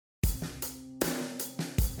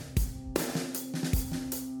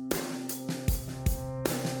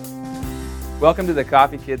Welcome to the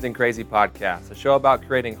Coffee Kids and Crazy podcast, a show about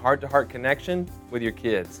creating heart-to-heart connection with your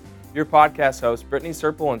kids. Your podcast hosts, Brittany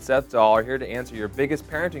Serple and Seth Dahl, are here to answer your biggest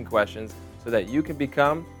parenting questions so that you can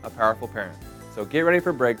become a powerful parent. So get ready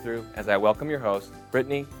for breakthrough as I welcome your hosts,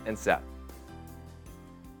 Brittany and Seth.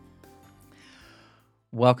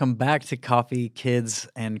 Welcome back to Coffee Kids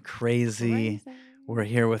and Crazy. We're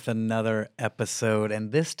here with another episode,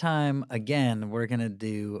 and this time, again, we're going to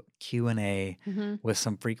do Q&A with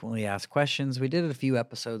some frequently asked questions. We did it a few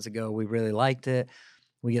episodes ago. We really liked it.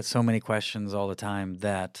 We get so many questions all the time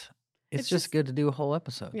that it's just good to do a whole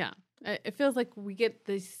episode. Yeah. It feels like we get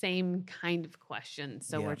the same kind of questions,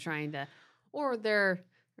 so we're trying to,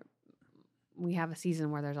 we have a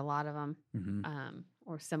season where there's a lot of them,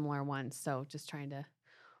 or similar ones, so just trying to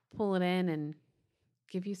pull it in and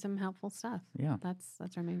give you some helpful stuff. Yeah.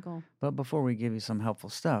 That's our main goal. But before we give you some helpful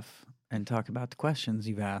stuff and talk about the questions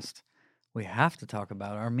you've asked, we have to talk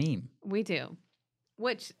about our meme. We do.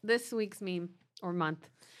 Which this week's meme or month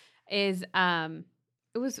is I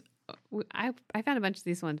found a bunch of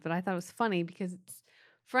these ones, but I thought it was funny because it's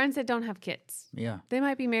friends that don't have kids. Yeah. They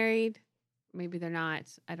might be married, maybe they're not,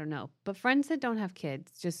 I don't know. But friends that don't have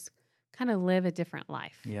kids just kind of live a different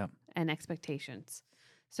life. Yeah. And expectations.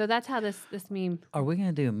 So that's how this meme. Are we going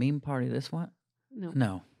to do a meme party this one?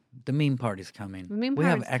 No. The meme party's coming. The meme we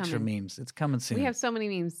have party's extra coming. memes. It's coming soon. We have so many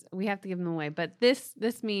memes. We have to give them away. But this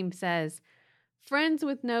meme says, friends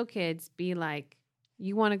with no kids be like,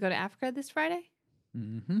 you want to go to Africa this Friday?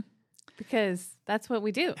 Mm-hmm. Because that's what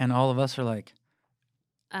we do. And all of us are like,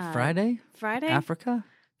 Friday? Africa?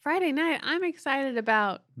 Friday night. I'm excited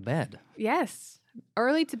about Bed. Yes.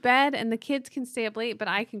 Early to bed, and the kids can stay up late, but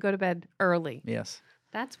I can go to bed early. Yes.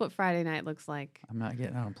 That's what Friday night looks like. I'm not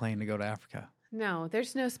getting on a plane to go to Africa. No,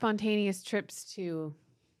 there's no spontaneous trips to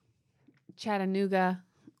Chattanooga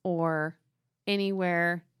or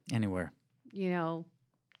anywhere. Anywhere.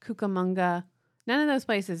 Cucamonga. None of those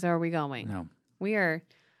places are we going. No. We are.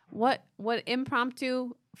 What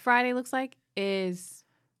impromptu Friday looks like is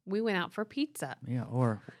we went out for pizza. Yeah,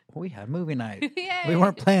 or we had movie night. Yay. We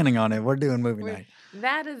weren't planning on it. We're doing movie night.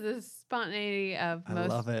 That is the spontaneity of I most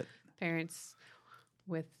love it. parents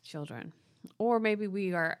with children. Or maybe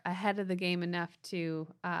we are ahead of the game enough to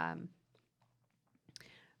my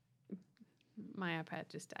iPad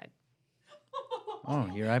just died. Oh,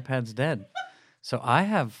 your iPad's dead. So I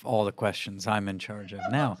have all the questions I'm in charge of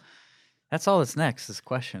now. That's all that's next is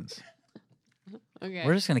questions. Okay.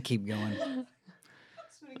 We're just going to keep going.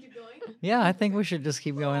 Yeah, I think we should just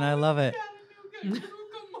keep going. I love it.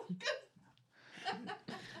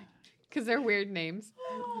 Because they're weird names.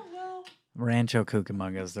 Rancho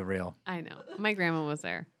Cucamonga is the real. I know. My grandma was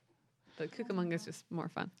there. But Cucamonga is just more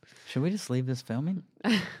fun. Should we just leave this filming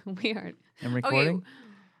We are. and recording? Okay,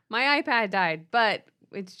 my iPad died, but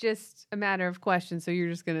it's just a matter of questions. So you're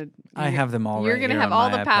just gonna. I have them all. You're right gonna here have on all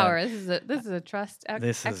my the iPad. power. This is a trust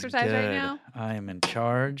This exercise is good. right now. I am in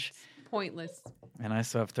charge, Pointless. and I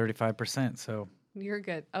still have 35%. So, You're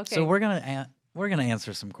good. Okay. so we're gonna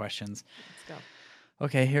answer some questions. Let's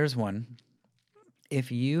Okay, here's one. If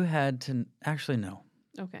you had to, actually no,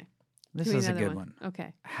 go. Okay. this Give me is a another good one.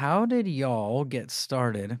 Okay. How did y'all get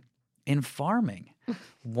started in farming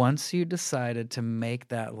once you decided to make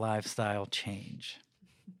that lifestyle change?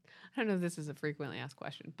 I don't know if this is a frequently asked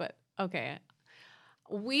question, but okay.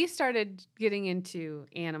 We started getting into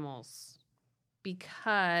animals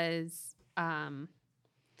because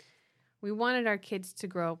we wanted our kids to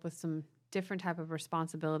grow up with some different type of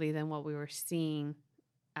responsibility than what we were seeing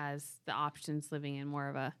as the options living in more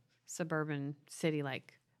of a suburban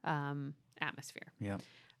city-like atmosphere. Yeah.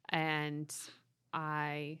 And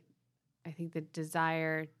I think the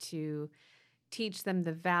desire to teach them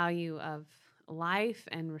the value of life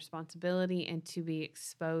and responsibility and to be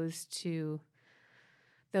exposed to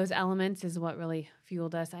those elements is what really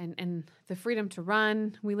fueled us. And the freedom to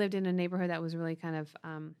run. We lived in a neighborhood that was really kind of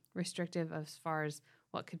restrictive as far as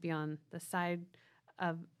what could be on the side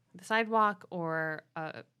of the sidewalk or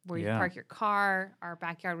where you park your car. Our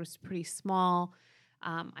backyard was pretty small.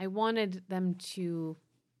 I wanted them to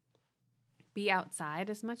be outside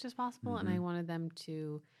as much as possible, and I wanted them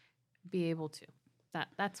to be able to.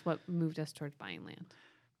 That's what moved us towards buying land.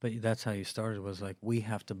 But that's how you started, was like, we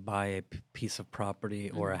have to buy a piece of property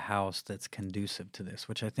or a house that's conducive to this,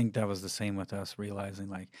 which I think that was the same with us, realizing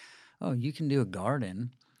like, oh, you can do a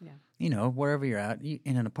garden. Yeah. Wherever you're at,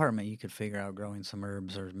 in an apartment, you could figure out growing some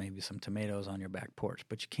herbs or maybe some tomatoes on your back porch,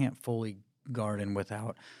 but you can't fully garden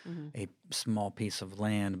without a small piece of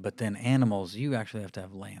land. But then animals, you actually have to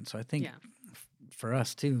have land. So I think for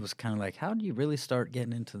us too, it was kind of like, how do you really start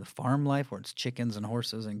getting into the farm life where it's chickens and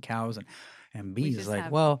horses and cows and We bees? just Like,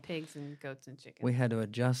 have well, pigs and goats and chickens. we had to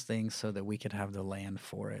adjust things so that we could have the land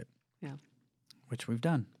for it. Yeah. Which we've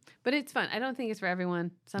done. But it's fun. I don't think it's for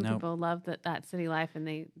everyone. Some Nope. people love that city life, and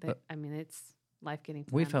I mean, it's life-giving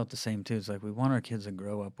to We them. felt the same too. It's like we want our kids to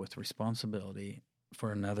grow up with responsibility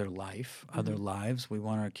for another life, other lives. We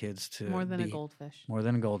want our kids to More than be a goldfish. more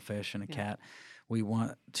than a goldfish and a Yeah. cat. We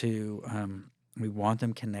want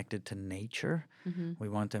them connected to nature. Mm-hmm. We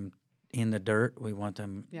want them in the dirt. We want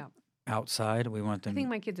them Yeah. outside. We want I them think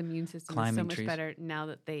my kids' immune system is so climbing much trees. better now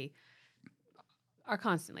that they are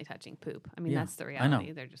constantly touching poop. I mean, Yeah, that's the I know.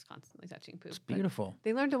 reality. They're just constantly touching poop. It's But beautiful.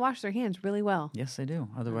 they learn to wash their hands really well. Yes, they do.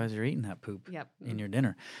 Otherwise, you're eating that poop Yep. in your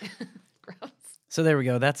dinner. Gross. So there we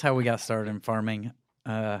go. That's how we got started in farming.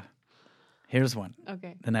 Here's one.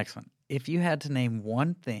 Okay. The next one. If you had to name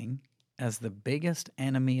one thing as the biggest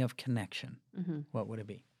enemy of connection, Mm-hmm. what would it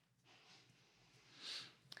be?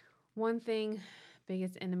 One thing,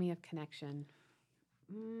 biggest enemy of connection.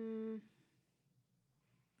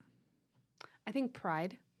 I think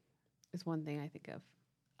pride is one thing I think of.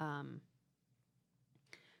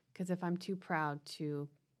 Because if I'm too proud to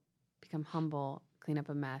become humble, clean up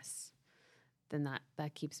a mess, then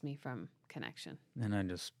that keeps me from connection. And I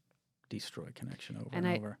just destroy connection over and,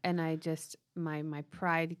 And over. I just my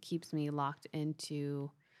pride keeps me locked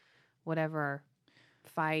into whatever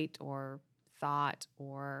fight or thought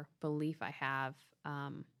or belief I have.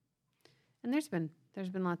 And there's been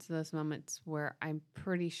lots of those moments where I'm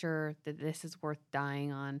pretty sure that this is worth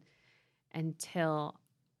dying on until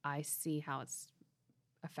I see how it's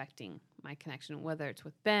affecting my connection, whether it's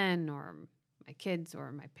with Ben or my kids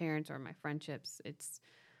or my parents or my friendships. It's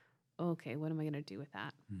okay. What am I going to do with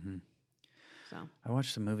that? Mm-hmm. So I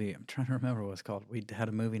watched a movie. I'm trying to remember what it's called. We had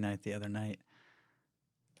a movie night the other night.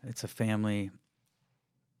 It's a family.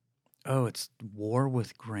 Oh, it's War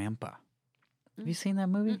with Grandpa. Have you seen that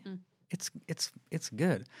movie? Mm-mm. It's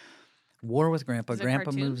good. War with Grandpa. Is it a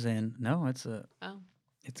Grandpa cartoon? moves in. No, it's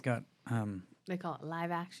got They call it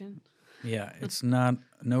live action. yeah, it's not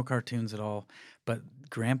no cartoons at all. But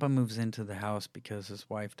Grandpa moves into the house because his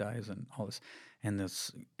wife dies and all this,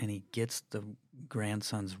 and he gets the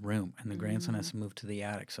grandson's room, and the grandson has to move to the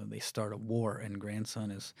attic. So they start a war, and grandson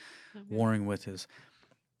is warring with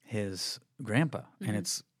his grandpa, and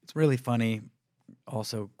it's really funny,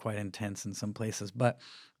 also quite intense in some places. But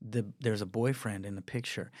there's a boyfriend in the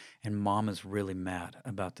picture, and mom is really mad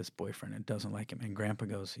about this boyfriend and doesn't like him. And grandpa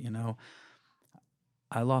goes,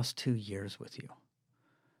 I lost 2 years with you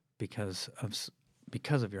because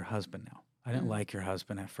of your husband now. I didn't like your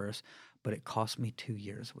husband at first, but it cost me 2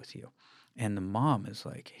 years with you. And the mom is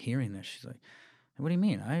like hearing this. She's like, what do you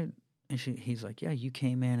mean? He's like, yeah, you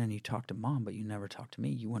came in and you talked to mom, but you never talked to me.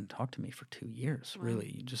 You wouldn't talk to me for 2 years, really.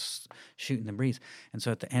 You just shooting the breeze. And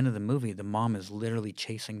so at the end of the movie, the mom is literally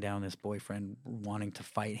chasing down this boyfriend, wanting to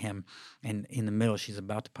fight him. And in the middle, she's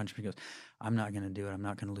about to punch him. She goes, I'm not going to do it. I'm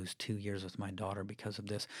not going to lose 2 years with my daughter because of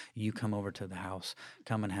this. You come over to the house,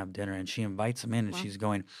 come and have dinner. And she invites him in, and she's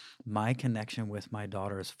going, my connection with my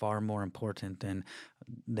daughter is far more important than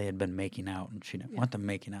they had been making out. And she didn't want them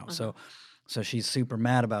making out. So she's super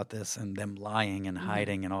mad about this and them lying and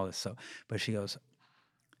hiding and all this. But she goes,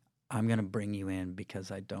 I'm going to bring you in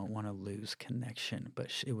because I don't want to lose connection.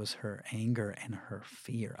 But it was her anger and her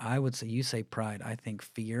fear. I would say, you say pride. I think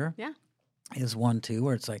fear is one too,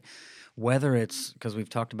 where it's like, whether it's because we've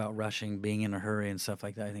talked about rushing, being in a hurry and stuff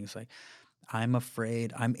like that. I think it's like, I'm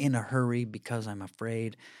afraid. I'm in a hurry because I'm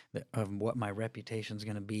afraid of what my reputation's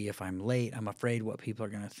going to be if I'm late. I'm afraid what people are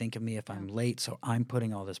going to think of me if I'm late. So I'm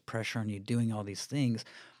putting all this pressure on you, doing all these things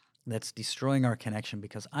that's destroying our connection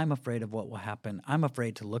because I'm afraid of what will happen. I'm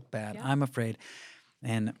afraid to look bad. Yeah. I'm afraid.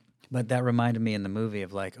 But that reminded me in the movie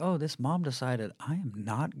of like, oh, this mom decided I am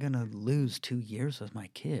not going to lose 2 years with my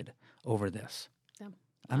kid over this. Yeah.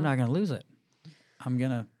 I'm not going to lose it. I'm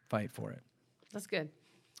going to fight for it. That's good.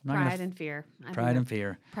 I'm not gonna Pride and fear. Pride and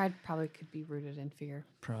fear. Pride probably could be rooted in fear.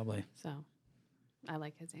 Probably. So I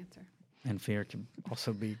like his answer. And fear can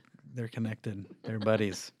also be, they're connected. They're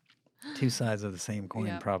buddies. Two sides of the same coin,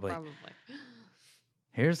 Yeah, probably. Probably.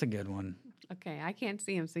 Here's a good one. Okay, I can't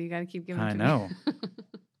see him, so you got to keep giving. I to know. Me.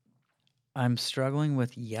 I'm struggling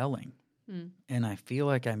with yelling, and I feel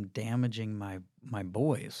like I'm damaging my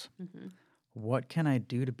boys. Mm-hmm. What can I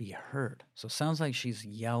do to be heard? So it sounds like she's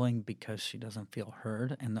yelling because she doesn't feel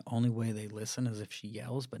heard, and the only way they listen is if she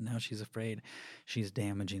yells, but now she's afraid she's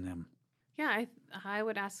damaging them. Yeah, I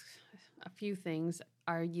would ask a few things.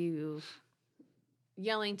 Are you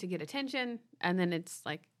yelling to get attention? And then it's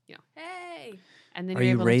like, hey, And then Are you're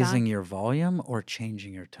you able raising to your volume or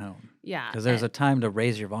changing your tone? Yeah. Because there's a time to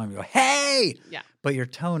raise your volume. You go, hey! Yeah. But your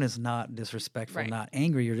tone is not disrespectful, Right. not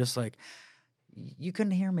angry. You're just like, you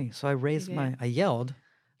couldn't hear me. So I raised I yelled.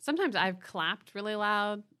 Sometimes I've clapped really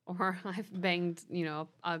loud or I've banged,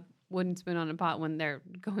 a wooden spoon on a pot when they're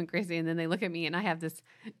going crazy. And then they look at me and I have this,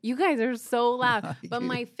 you guys are so loud. But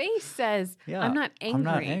my face says, I'm not angry. I'm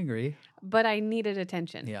not angry. But I needed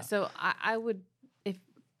attention. Yeah. So I would, if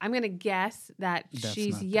I'm going to guess that That's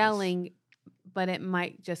she's not yelling, but it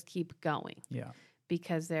might just keep going. Yeah.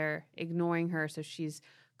 Because they're ignoring her. So she's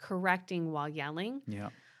correcting while yelling. Yeah.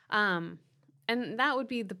 And that would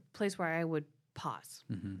be the place where I would pause.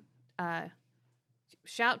 Mm-hmm.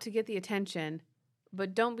 Shout to get the attention,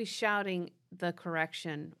 but don't be shouting the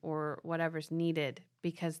correction or whatever's needed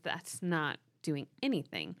because that's not doing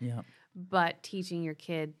anything. Yeah. But teaching your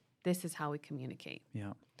kid, this is how we communicate.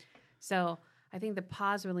 Yeah. So I think the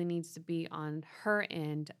pause really needs to be on her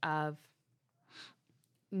end of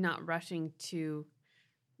not rushing to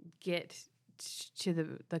get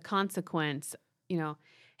to the consequence,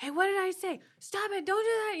 hey, what did I say? Stop it.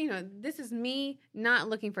 Don't do that. This is me not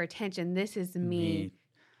looking for attention. This is me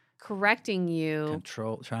correcting you.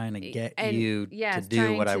 Trying to get you to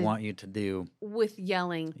do what I want you to do. With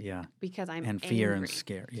yelling. Yeah. Because I'm and fear angry. And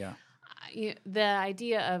scare. Yeah. The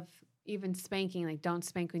idea of even spanking, like don't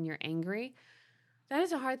spank when you're angry, that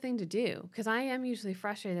is a hard thing to do because I am usually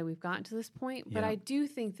frustrated that we've gotten to this point. But I do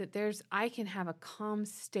think that I can have a calm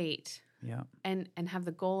state. Yeah. And have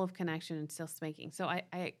the goal of connection and still spanking. So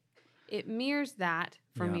it mirrors that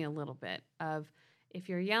for me a little bit of if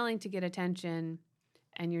you're yelling to get attention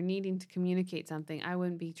and you're needing to communicate something, I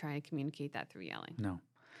wouldn't be trying to communicate that through yelling. No.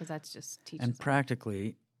 Because that's just teaching. And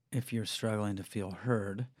practically, if you're struggling to feel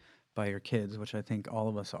heard by your kids, which I think all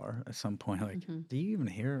of us are at some point, like, do you even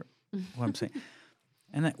hear what I'm saying?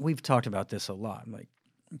 And we've talked about this a lot,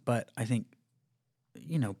 but I think,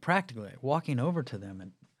 practically walking over to them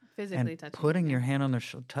and physically touching, putting your hand on their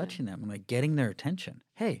shoulder, touching them, and getting their attention.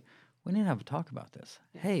 Hey, we need to have a talk about this.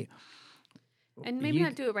 Yeah. Hey, and maybe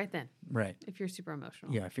not do it right then. Right. If you're super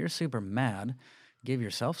emotional. Yeah, if you're super mad, give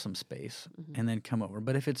yourself some space and then come over.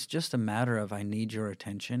 But if it's just a matter of I need your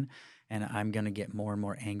attention and I'm going to get more and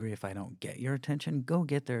more angry if I don't get your attention, go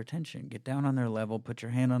get their attention. Get down on their level, put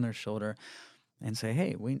your hand on their shoulder, and say,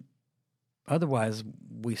 hey, otherwise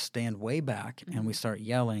we stand way back and we start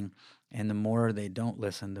yelling. And the more they don't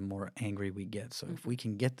listen, the more angry we get. So if we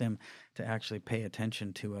can get them to actually pay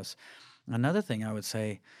attention to us. Another thing I would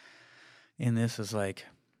say in this is I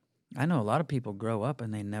know a lot of people grow up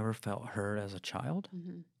and they never felt heard as a child.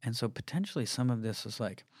 And so potentially some of this is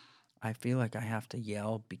I feel like I have to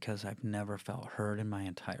yell because I've never felt heard in my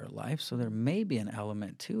entire life. So there may be an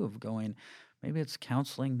element too of going, maybe it's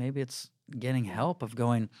counseling, maybe it's getting help of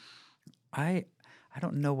going, I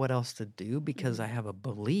don't know what else to do because I have a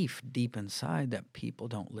belief deep inside that people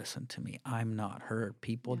don't listen to me. I'm not heard.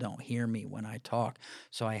 People don't hear me when I talk.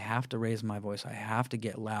 So I have to raise my voice. I have to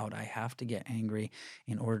get loud. I have to get angry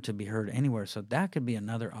in order to be heard anywhere. So that could be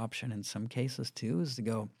another option in some cases too, is to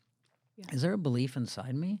go, is there a belief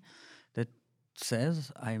inside me that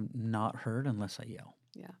says I'm not heard unless I yell?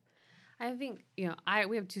 Yeah. I think, we have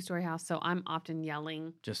a 2-story house, so I'm often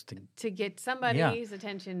yelling just to get somebody's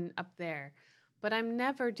attention up there. But I'm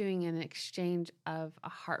never doing an exchange of a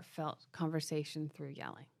heartfelt conversation through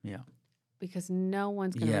yelling. Yeah. Because no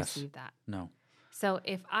one's going to receive that. No. So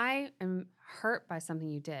if I am hurt by something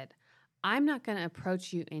you did, I'm not going to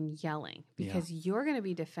approach you in yelling because you're going to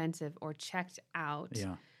be defensive or checked out.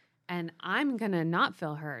 Yeah. And I'm going to not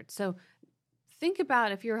feel heard. So think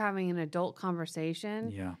about if you're having an adult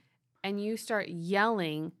conversation. Yeah. And you start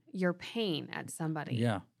yelling your pain at somebody.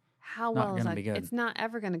 Yeah. How well is that? It's not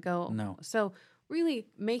ever going to go. No. So really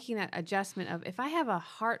making that adjustment of if I have a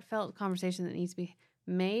heartfelt conversation that needs to be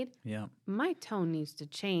made, my tone needs to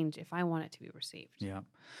change if I want it to be received. Yeah.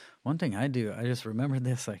 One thing I do, I just remember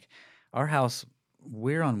this, our house,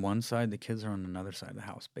 we're on one side, the kids are on another side of the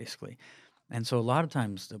house, basically. And so a lot of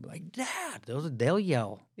times they'll be like, Dad, they'll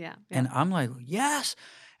yell. Yeah. And I'm like, yes.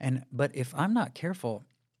 But if I'm not careful,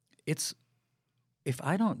 if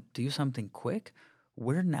I don't do something quick,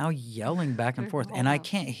 we're now yelling back and forth and I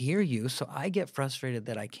can't hear you. So I get frustrated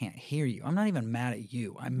that I can't hear you. I'm not even mad at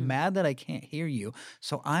you. I'm mad that I can't hear you.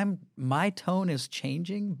 So my tone is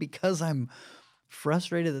changing because I'm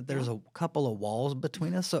frustrated that there's a couple of walls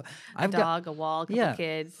between us. So a wall, a couple of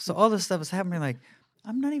kids. So all this stuff is happening.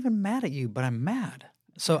 I'm not even mad at you, but I'm mad.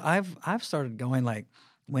 So I've started going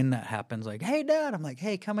when that happens, hey, Dad, I'm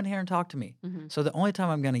hey, come in here and talk to me. So the only time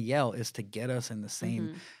I'm going to yell is to get us in the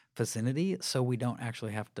same vicinity, so we don't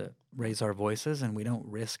actually have to raise our voices and we don't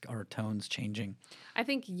risk our tones changing. I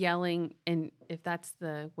think yelling, and if that's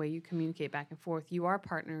the way you communicate back and forth, you are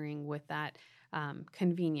partnering with that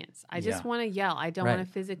convenience. I just want to yell. I don't want to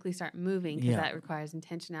physically start moving because that requires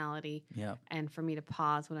intentionality and for me to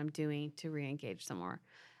pause what I'm doing to re-engage some more.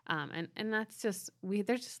 And that's just,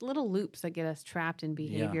 there's just little loops that get us trapped in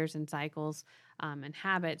behaviors and cycles and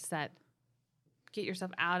habits that get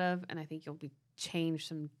yourself out of, and I think you'll change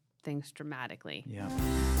some things dramatically. Yeah.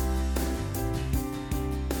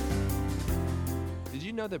 Did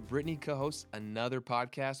you know that Brittany co-hosts another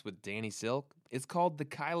podcast with Danny Silk? It's called The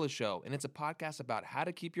Kyla Show, and it's a podcast about how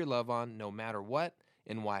to keep your love on no matter what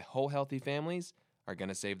and why whole healthy families are going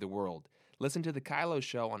to save the world. Listen to The Kyla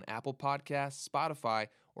Show on Apple Podcasts, Spotify,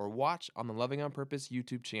 or watch on the Loving on Purpose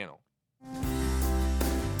YouTube channel.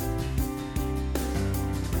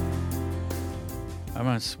 I'm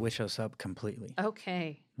going to switch us up completely.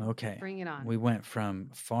 Okay. Bring it on. We went from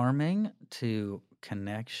farming to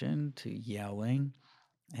connection to yelling.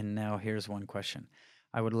 And now here's one question.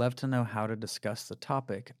 I would love to know how to discuss the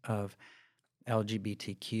topic of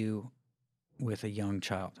LGBTQ with a young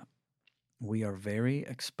child. We are very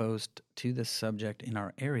exposed to this subject in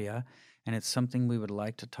our area, and it's something we would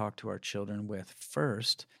like to talk to our children with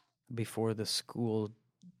first before the school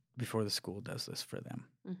does this for them,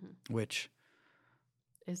 which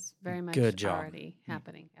is very much good job. Already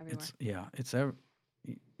happening everywhere.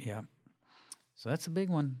 So that's a big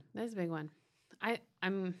one. That's a big one.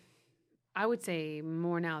 I would say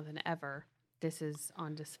more now than ever, this is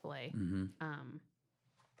on display.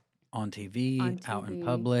 On TV, out in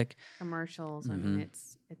public, commercials. I mean,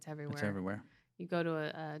 it's everywhere. It's everywhere. You go to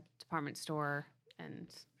a department store, and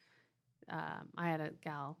I had a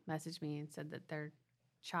gal message me and said that their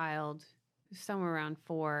child, somewhere around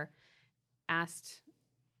 4, asked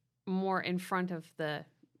more in front of the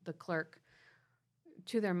clerk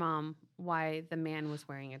to their mom why the man was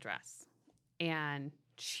wearing a dress. And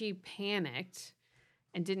she panicked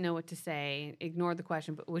and didn't know what to say, ignored the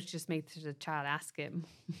question, but was just made the child ask it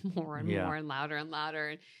more and more and louder and louder.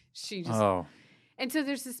 And she just... And so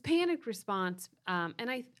there's this panic response.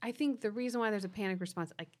 And I think the reason why there's a panic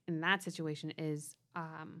response like in that situation is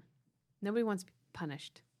nobody wants to be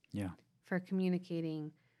punished for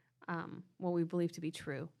communicating what we believe to be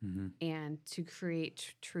true and to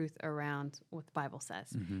create truth around what the Bible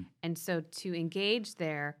says. And so to engage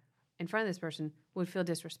there in front of this person would feel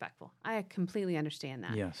disrespectful. I completely understand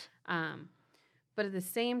that. Yes. But at the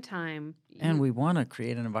same time... And we want to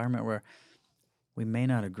create an environment where we may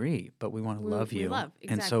not agree, but we want to love you. Exactly.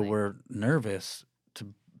 And so we're nervous to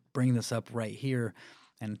bring this up right here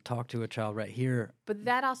and talk to a child right here. But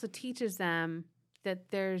that also teaches them that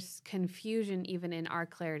there's confusion even in our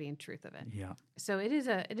clarity and truth of it. Yeah. So it is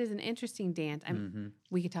an interesting dance.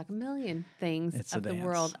 We could talk a million things of the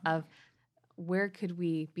world of where could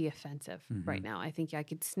we be offensive right now. I think I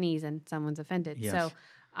could sneeze and someone's offended. Yes. So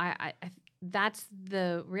I that's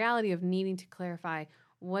the reality of needing to clarify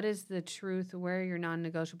what is the truth, where are your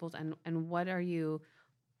non-negotiables, and what are you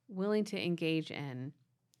willing to engage in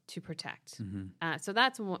to protect. So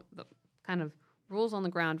that's the kind of rules on the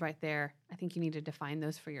ground right there. I think you need to define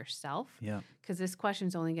those for yourself. Yeah. Because this question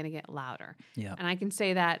is only going to get louder. Yeah. And I can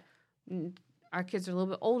say that our kids are a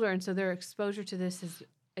little bit older, and so their exposure to this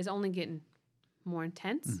is only getting more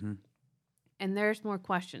intense. And there's more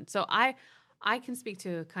questions. So I can speak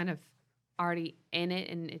to kind of already in it,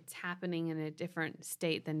 and it's happening in a different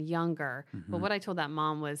state than younger. But what I told that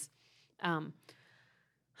mom was,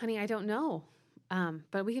 honey, I don't know.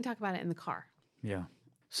 But we can talk about it in the car. Yeah.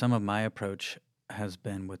 Some of my approach has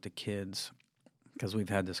been with the kids, because we've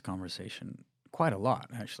had this conversation quite a lot,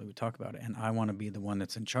 actually. We talk about it. And I want to be the one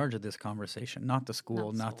that's in charge of this conversation, not the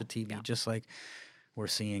school, not the TV, just like we're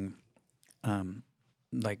seeing,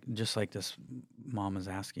 just like this mom is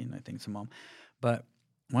asking, I think it's a mom. But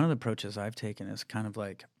one of the approaches I've taken is kind of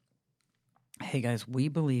like, hey, guys, we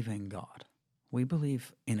believe in God. We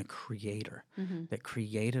believe in a creator that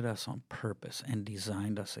created us on purpose and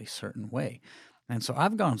designed us a certain way. And so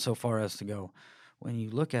I've gone so far as to go, when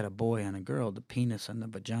you look at a boy and a girl, the penis and the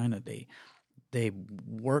vagina, they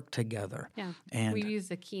work together. Yeah, and we use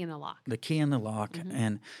the key in the lock. The key in the lock,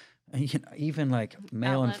 and even like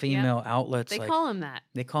male and female outlets. They call them that.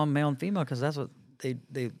 They call them male and female because that's what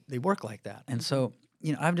they work like that. And so,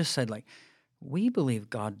 I've just said, like, we believe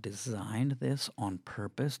God designed this on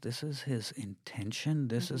purpose. This is his intention.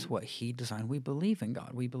 This is what he designed. We believe in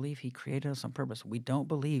God. We believe he created us on purpose. We don't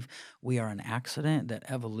believe we are an accident, that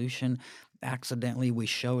evolution accidentally we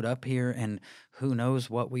showed up here and who knows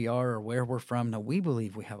what we are or where we're from. No, we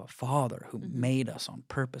believe we have a Father who made us on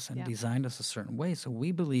purpose and designed us a certain way. So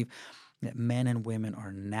we believe that men and women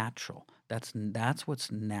are natural. That's what's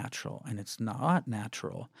natural, and it's not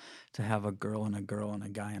natural to have a girl and a girl and a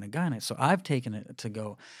guy and a guy. So I've taken it to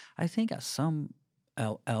go, I think at some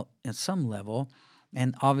level,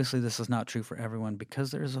 and obviously this is not true for everyone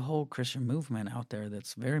because there's a whole Christian movement out there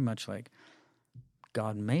that's very much like,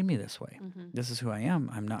 God made me this way. This is who I am.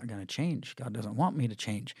 I'm not going to change. God doesn't want me to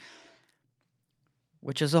change,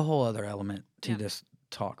 which is a whole other element to this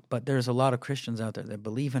talk. But there's a lot of Christians out there that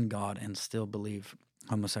believe in God and still believe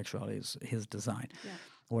homosexuality is his design. Yeah.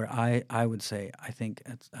 Where I would say, I think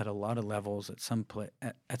at a lot of levels, at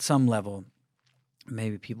some level,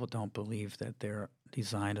 maybe people don't believe that they're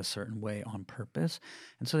designed a certain way on purpose,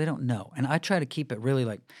 and so they don't know. And I try to keep it really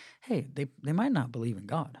like, hey, they might not believe in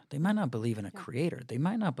God. They might not believe in a creator. They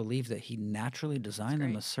might not believe that he naturally designed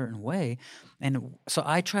them a certain way. And so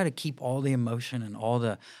I try to keep all the emotion and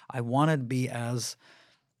I want to be as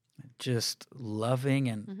just loving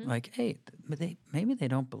and like, hey, maybe they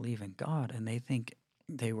don't believe in God and they think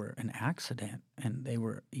they were an accident and they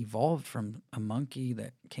were evolved from a monkey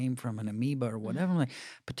that came from an amoeba or whatever. Like,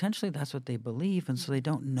 potentially that's what they believe. And so they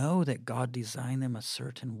don't know that God designed them a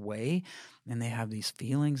certain way and they have these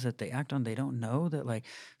feelings that they act on. They don't know that like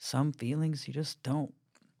some feelings you just don't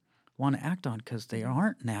want to act on because they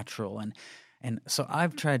aren't natural. And so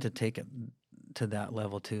I've tried to take it to that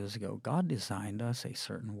level too, is to go, God designed us a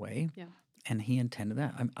certain way and he intended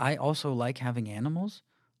that. I also like having animals.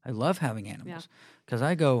 I love having animals because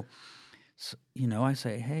I go, I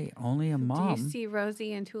say, hey, only a mom. Do you see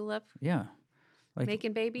Rosie and Tulip? Yeah, like,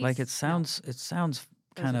 making babies. Like it sounds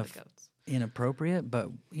kind of inappropriate, but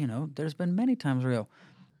there's been many times where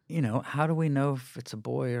I go, how do we know if it's a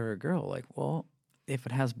boy or a girl? Like, well, if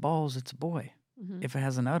it has balls, it's a boy. If it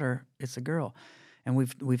has an udder, it's a girl. And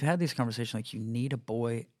we've had these conversations like you need a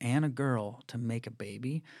boy and a girl to make a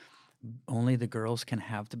baby. Only the girls can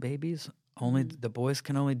have the babies. Only the boys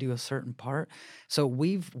can only do a certain part. So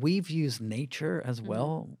we've used nature as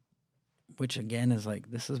well, which again is like,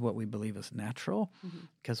 this is what we believe is natural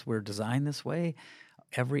because we're designed this way.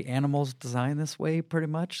 Every animal's designed this way pretty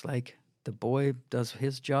much. Like the boy does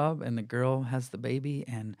his job and the girl has the baby.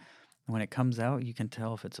 And when it comes out, you can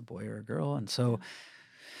tell if it's a boy or a girl. And so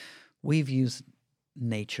we've used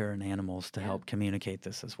nature and animals to help communicate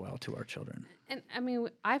this as well to our children. And I mean,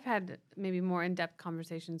 I've had maybe more in-depth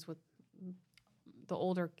conversations with the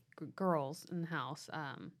older girls in the house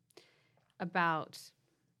about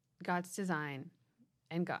God's design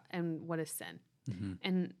and God and what is sin,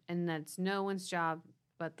 and that's no one's job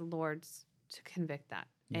but the Lord's to convict that,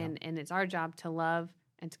 and it's our job to love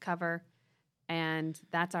and to cover, and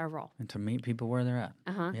that's our role, and to meet people where they're at.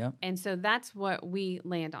 Yeah, and so that's what we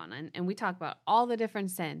land on, and we talk about all the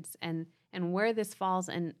different sins and where this falls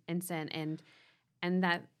in sin, and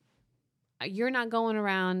that. You're not going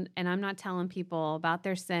around, and I'm not telling people about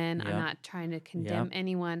their sin. I'm not trying to condemn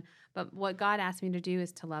anyone. But what God asked me to do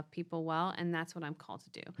is to love people well, and that's what I'm called to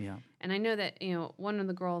do. Yeah. And I know that one of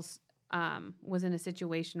the girls was in a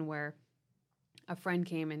situation where a friend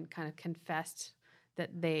came and kind of confessed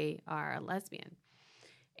that they are a lesbian,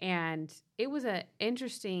 and it was an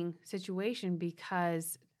interesting situation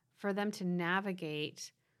because for them to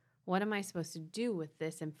navigate. What am I supposed to do with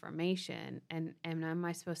this information? And am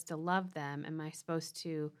I supposed to love them? Am I supposed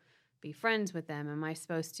to be friends with them? Am I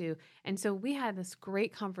supposed to? And so we had this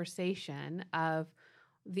great conversation of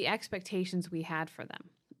the expectations we had for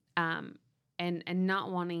them, and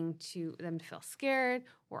not wanting them to feel scared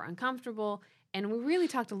or uncomfortable. And we really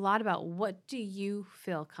talked a lot about what do you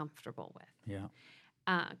feel comfortable with? Yeah.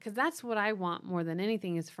 Because that's what I want more than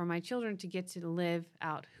anything is for my children to get to live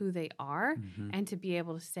out who they are and to be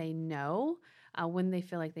able to say no when they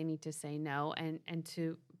feel like they need to say no and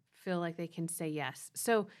to feel like they can say yes.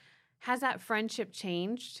 So has that friendship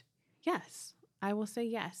changed? Yes, I will say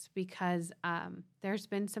yes because there's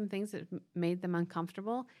been some things that made them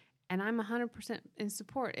uncomfortable and I'm 100% in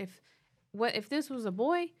support. If this was a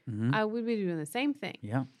boy, I would be doing the same thing.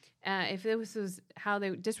 Yeah. If this was how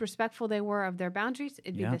disrespectful they were of their boundaries,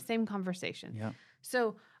 it'd be the same conversation. Yeah.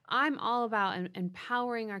 So I'm all about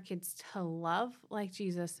empowering our kids to love like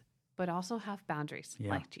Jesus, but also have boundaries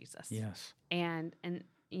like Jesus. Yes. And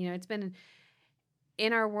it's been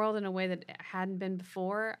in our world in a way that it hadn't been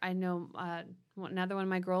before. I know another one of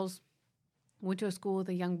my girls went to a school with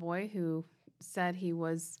a young boy who said he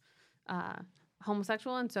was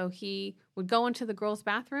homosexual, and so he would go into the girls'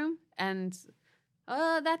 bathroom and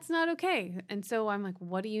that's not okay. And so I'm like,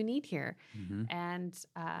 what do you need here? And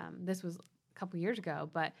this was a couple years ago,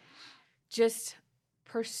 but just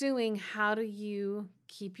pursuing how do you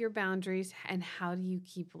keep your boundaries and how do you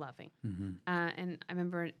keep loving. And I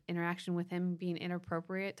remember an interaction with him being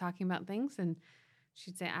inappropriate, talking about things, and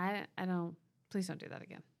she'd say, I don't, please don't do that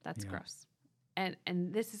again. That's gross. And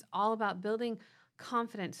this is all about building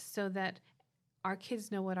confidence so that our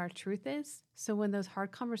kids know what our truth is. So when those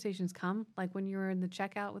hard conversations come, like when you're in the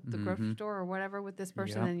checkout with the grocery store or whatever with this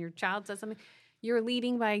person and your child says something, you're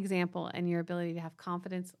leading by example and your ability to have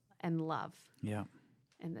confidence and love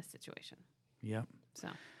in this situation. So.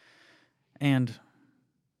 And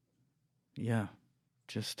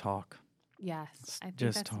just talk. Yes. I think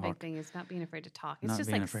just that's talk. the big thing is not being afraid to talk. It's Not just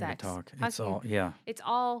being like afraid sex. to talk.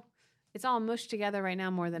 It's all mushed together right now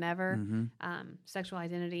more than ever. Sexual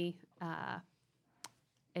identity,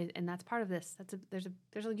 and that's part of this. There's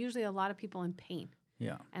usually a lot of people in pain.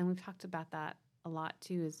 And we've talked about that a lot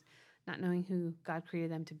too. Is not knowing who God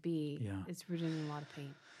created them to be. It's rooted in a lot of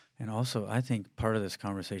pain. And also, I think part of this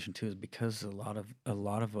conversation too is because a lot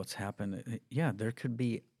of what's happened. There could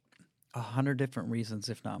be 100 different reasons,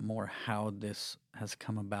 if not more, how this has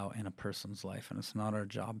come about in a person's life. And it's not our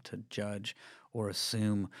job to judge or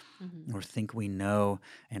assume or think we know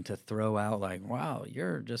and to throw out like, wow,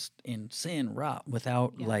 you're just in sin,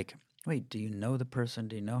 without like, wait, do you know the person?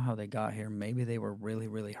 Do you know how they got here? Maybe they were really,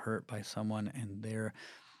 really hurt by someone and they're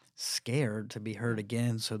scared to be hurt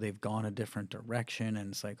again, so they've gone a different direction.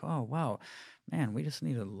 And it's like, oh, wow, man, we just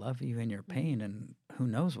need to love you in your pain, and who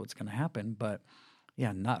knows what's going to happen. But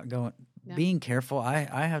being careful. I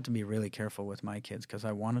have to be really careful with my kids because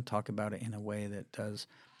I want to talk about it in a way that does.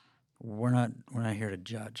 We're not here to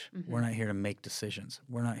judge. We're not here to make decisions.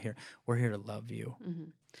 We're here to love you.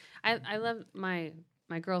 I love my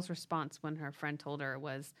girl's response when her friend told her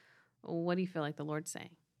was, "What do you feel like the Lord's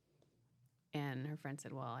saying?" And her friend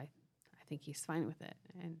said, "Well, I think He's fine with it."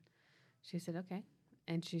 And she said, "Okay."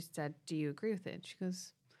 And she said, "Do you agree with it?" She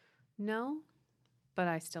goes, "No, but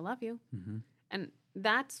I still love you." And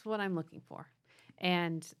that's what I'm looking for.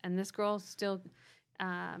 And this girl still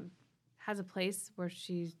has a place where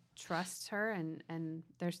she trusts her, and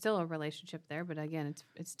there's still a relationship there. But again,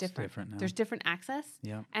 it's different. Different now. There's different access.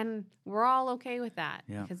 And we're all okay with that.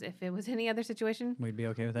 Because if it was any other situation, we'd be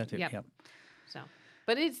okay with that too. Yep. So,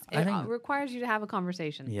 but it requires you to have a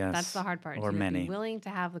conversation. Yes. That's the hard part. Or many. Be willing to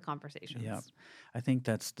have the conversations. Yep. I think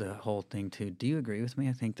that's the whole thing too. Do you agree with me?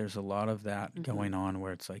 I think there's a lot of that going on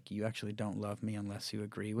where it's like, you actually don't love me unless you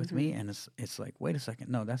agree with me. And it's like, wait a second.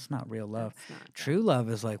 No, that's not real love. True love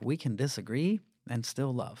is like, we can disagree and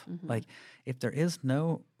still love. Like if there is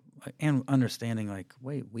no, and understanding like,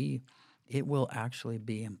 wait, it will actually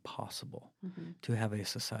be impossible to have a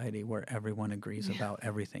society where everyone agrees about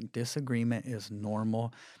everything. Disagreement is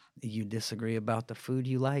normal. You disagree about the food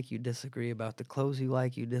you like. You disagree about the clothes you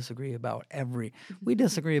like. You disagree about we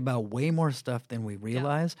disagree about way more stuff than we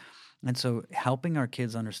realize. And so helping our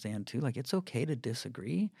kids understand too, like it's okay to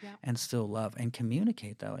disagree and still love and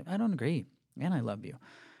communicate that. Like, I don't agree and I love you.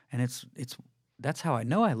 And that's how I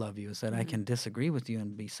know I love you, is that I can disagree with you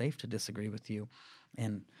and be safe to disagree with you.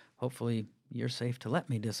 And hopefully you're safe to let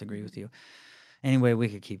me disagree with you. Anyway, we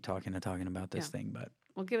could keep talking about this thing, but...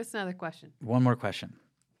 Well, give us another question. One more question.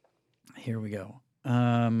 Here we go.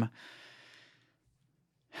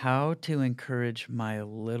 How to encourage my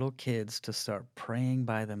little kids to start praying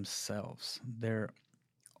by themselves. They're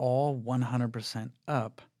all 100%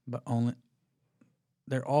 up, but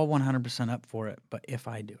they're all 100% up for it, but if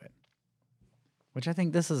I do it. Which I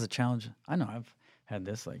think this is a challenge. I know I've had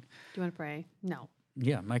this like... Do you want to pray? No.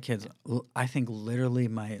 Yeah, my kids, I think literally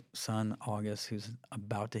my son, August, who's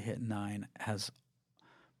about to hit 9, has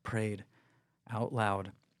prayed out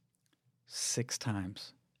loud 6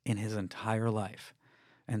 times in his entire life.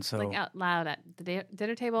 And so... Like out loud at the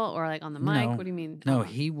dinner table or like on the mic? What do you mean? No,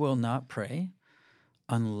 he will not pray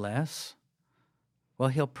unless... Well,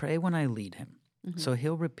 he'll pray when I lead him. So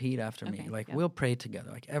he'll repeat after me. Like we'll pray together.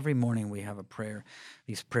 Like every morning we have a prayer,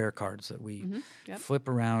 these prayer cards that we flip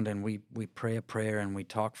around and we pray a prayer and we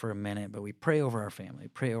talk for a minute, but we pray over our family,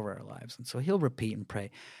 pray over our lives. And so he'll repeat and pray.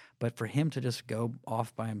 But for him to just go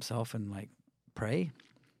off by himself and like pray,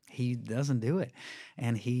 he doesn't do it.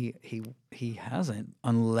 And he hasn't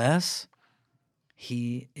unless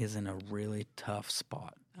he is in a really tough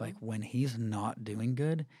spot. Like when he's not doing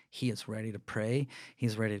good, he is ready to pray.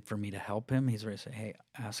 He's ready for me to help him. He's ready to say, hey,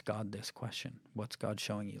 ask God this question. What's God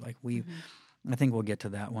showing you? Like I think we'll get to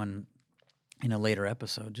that one in a later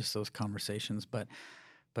episode, just those conversations. But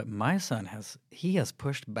my son has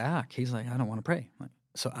pushed back. He's like, I don't want to pray.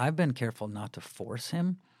 So I've been careful not to force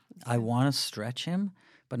him. I want to stretch him,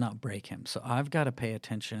 but not break him. So I've got to pay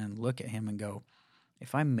attention and look at him and go,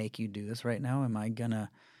 if I make you do this right now, am I going to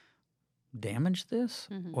damage this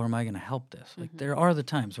Mhm. or am I going to help this? Like Mhm. there are the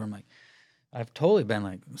times where I'm like, I've totally been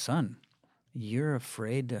like, son, you're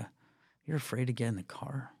afraid to get in the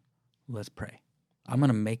car. Let's pray. I'm going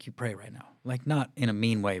to make you pray right now. Like not in a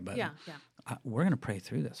mean way, but Yeah. we're going to pray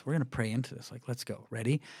through this. We're going to pray into this. Like, let's go.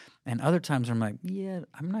 Ready? And other times I'm like, yeah,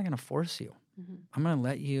 I'm not going to force you. Mhm. I'm going to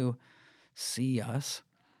let you see us.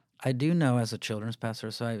 I do know as a children's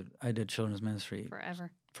pastor, so I did children's ministry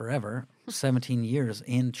forever, 17 years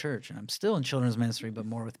in church. And I'm still in children's ministry, but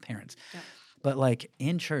more with parents. Yep. But like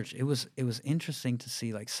in church, it was interesting to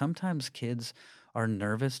see like sometimes kids are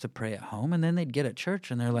nervous to pray at home and then they'd get at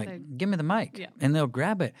church and they're like, give me the mic. Yeah. And they'll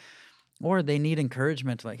grab it. Or they need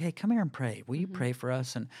encouragement to like, hey, come here and pray. Will you Mhm. pray for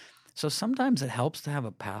us? And so sometimes it helps to have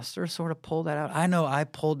a pastor sort of pull that out. I know I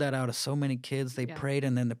pulled that out of so many kids. They prayed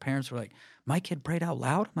and then the parents were like, my kid prayed out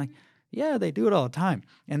loud? I'm like, yeah, they do it all the time.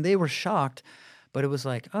 And they were shocked. But it was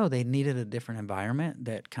like, oh, they needed a different environment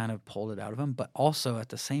that kind of pulled it out of them. But also at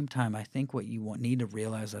the same time, I think what you need to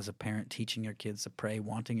realize as a parent teaching your kids to pray,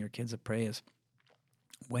 wanting your kids to pray is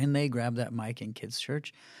when they grab that mic in kids'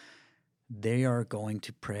 church, they are going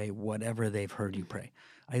to pray whatever they've heard you pray.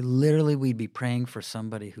 We'd be praying for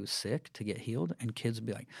somebody who's sick to get healed, and kids would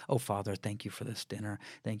be like, oh, Father, thank you for this dinner.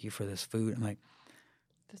 Thank you for this food. I'm like,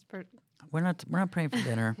 we're not praying for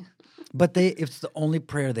dinner. But it's the only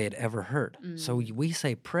prayer they had ever heard. So we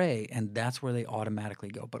say pray, and that's where they automatically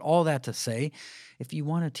go. But all that to say, if you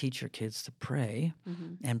want to teach your kids to pray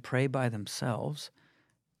and pray by themselves,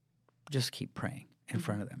 just keep praying in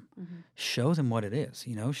front of them. Show them what it is,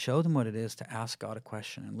 show them what it is to ask God a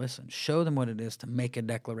question and listen. Show them what it is to make a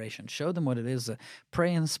declaration. Show them what it is to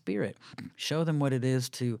pray in the Spirit. Show them what it is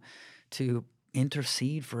to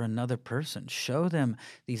intercede for another person. Show them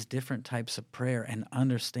these different types of prayer and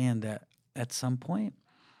understand that at some point,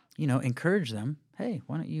 encourage them. Hey,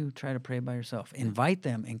 why don't you try to pray by yourself? Invite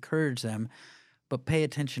them, encourage them, but pay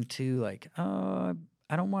attention to like, I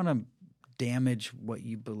don't want to damage what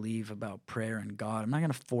you believe about prayer and God. I'm not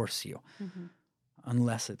going to force you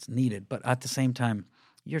unless it's needed. But at the same time,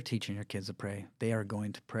 you're teaching your kids to pray. They are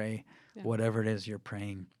going to pray whatever it is you're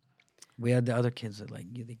praying. We had the other kids that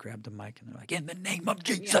they grabbed the mic and they're like, in the name of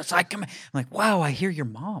Jesus, I come. I'm like, wow, I hear your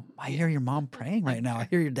mom. I hear your mom praying right now. I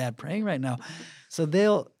hear your dad praying right now. So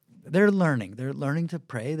they're learning. They're learning to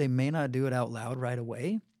pray. They may not do it out loud right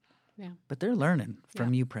away, but they're learning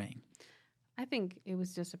from you praying. I think it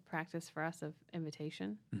was just a practice for us of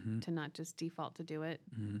invitation to not just default to do it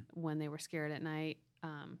when they were scared at night.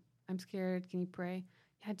 I'm scared. Can you pray?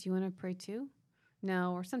 Yeah. Do you want to pray too?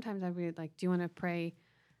 No. Or sometimes I'd be like, do you want to pray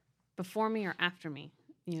before me or after me?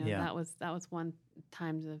 That was one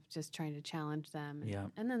time of just trying to challenge them.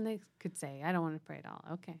 And then they could say, I don't want to pray at all.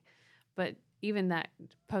 Okay. But even that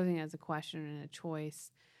posing as a question and a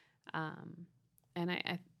choice, and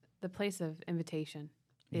I the place of invitation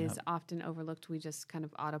is often overlooked. We just kind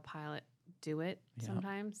of autopilot do it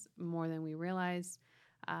sometimes more than we realize,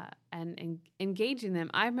 and engaging them.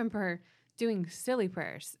 I remember doing silly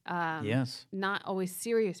prayers, not always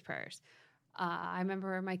serious prayers. I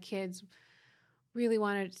remember my kids really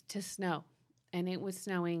wanted to snow, and it was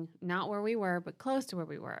snowing not where we were, but close to where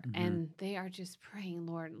we were. And they are just praying,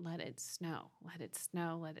 Lord, let it snow, let it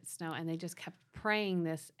snow, let it snow. And they just kept praying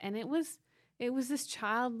this. And it was this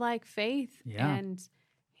childlike faith. Yeah. And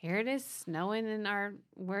here it is snowing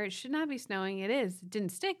where it should not be snowing. It is. It didn't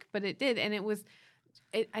stick, but it did. And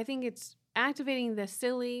I think it's activating the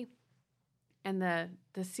silly and the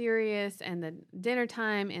serious and the dinner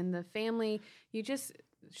time and the family. You just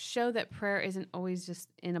show that prayer isn't always just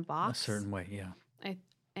in a box. A certain way, yeah.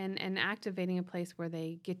 And activating a place where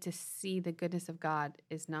they get to see the goodness of God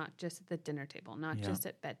is not just at the dinner table, not just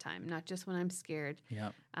at bedtime, not just when I'm scared. Yeah.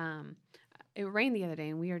 It rained the other day,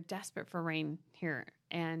 and we are desperate for rain here.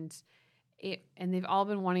 And they've all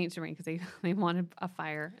been wanting it to rain because they wanted a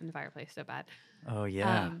fire in the fireplace so bad. Oh,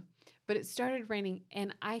 yeah. But it started raining,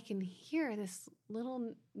 and I can hear this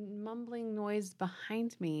little mumbling noise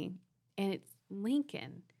behind me, and it's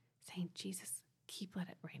Lincoln saying, Jesus, let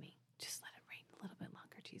it raining. Just let it rain a little bit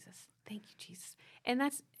longer, Jesus. Thank you, Jesus. And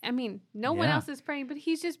no one else is praying, but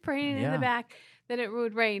he's just praying in the back that it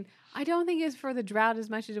would rain. I don't think it's for the drought as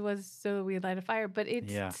much as it was so that we'd light a fire, but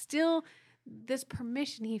it's still this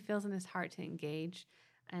permission he feels in his heart to engage.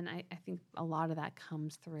 And I think a lot of that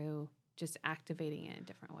comes through just activating it in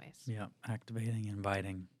different ways. Yeah, activating,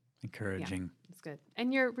 inviting, encouraging. Yeah, it's good.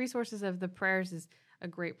 And your resources of the prayers is a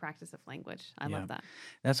great practice of language. I Yeah. love that.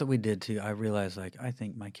 That's what we did too. I realized, I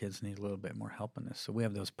think my kids need a little bit more help in this. So we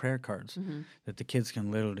have those prayer cards that the kids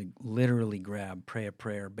can literally grab, pray a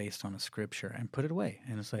prayer based on a scripture, and put it away.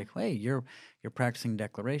 And it's like, hey, you're practicing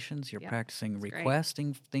declarations, you're practicing That's great.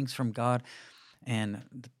 requesting things from God, and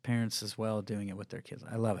the parents as well doing it with their kids.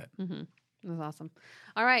 I love it. That's awesome.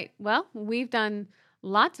 All right. Well, we've done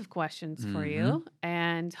lots of questions for you,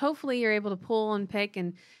 and hopefully you're able to pull and pick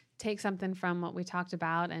and take something from what we talked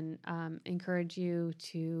about, and encourage you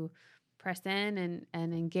to press in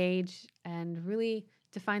and engage and really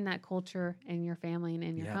define that culture in your family and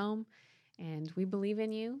in your home. And we believe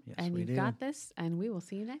in you, Yes, and we you've do. got this, and we will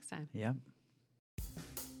see you next time. Yep.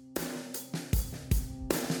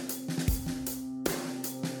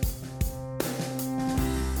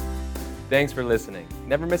 Thanks for listening.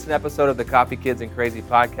 Never miss an episode of the Coffee Kids and Crazy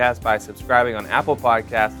podcast by subscribing on Apple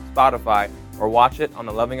Podcasts, Spotify, or watch it on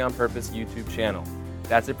the Loving on Purpose YouTube channel.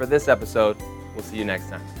 That's it for this episode. We'll see you next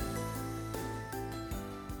time.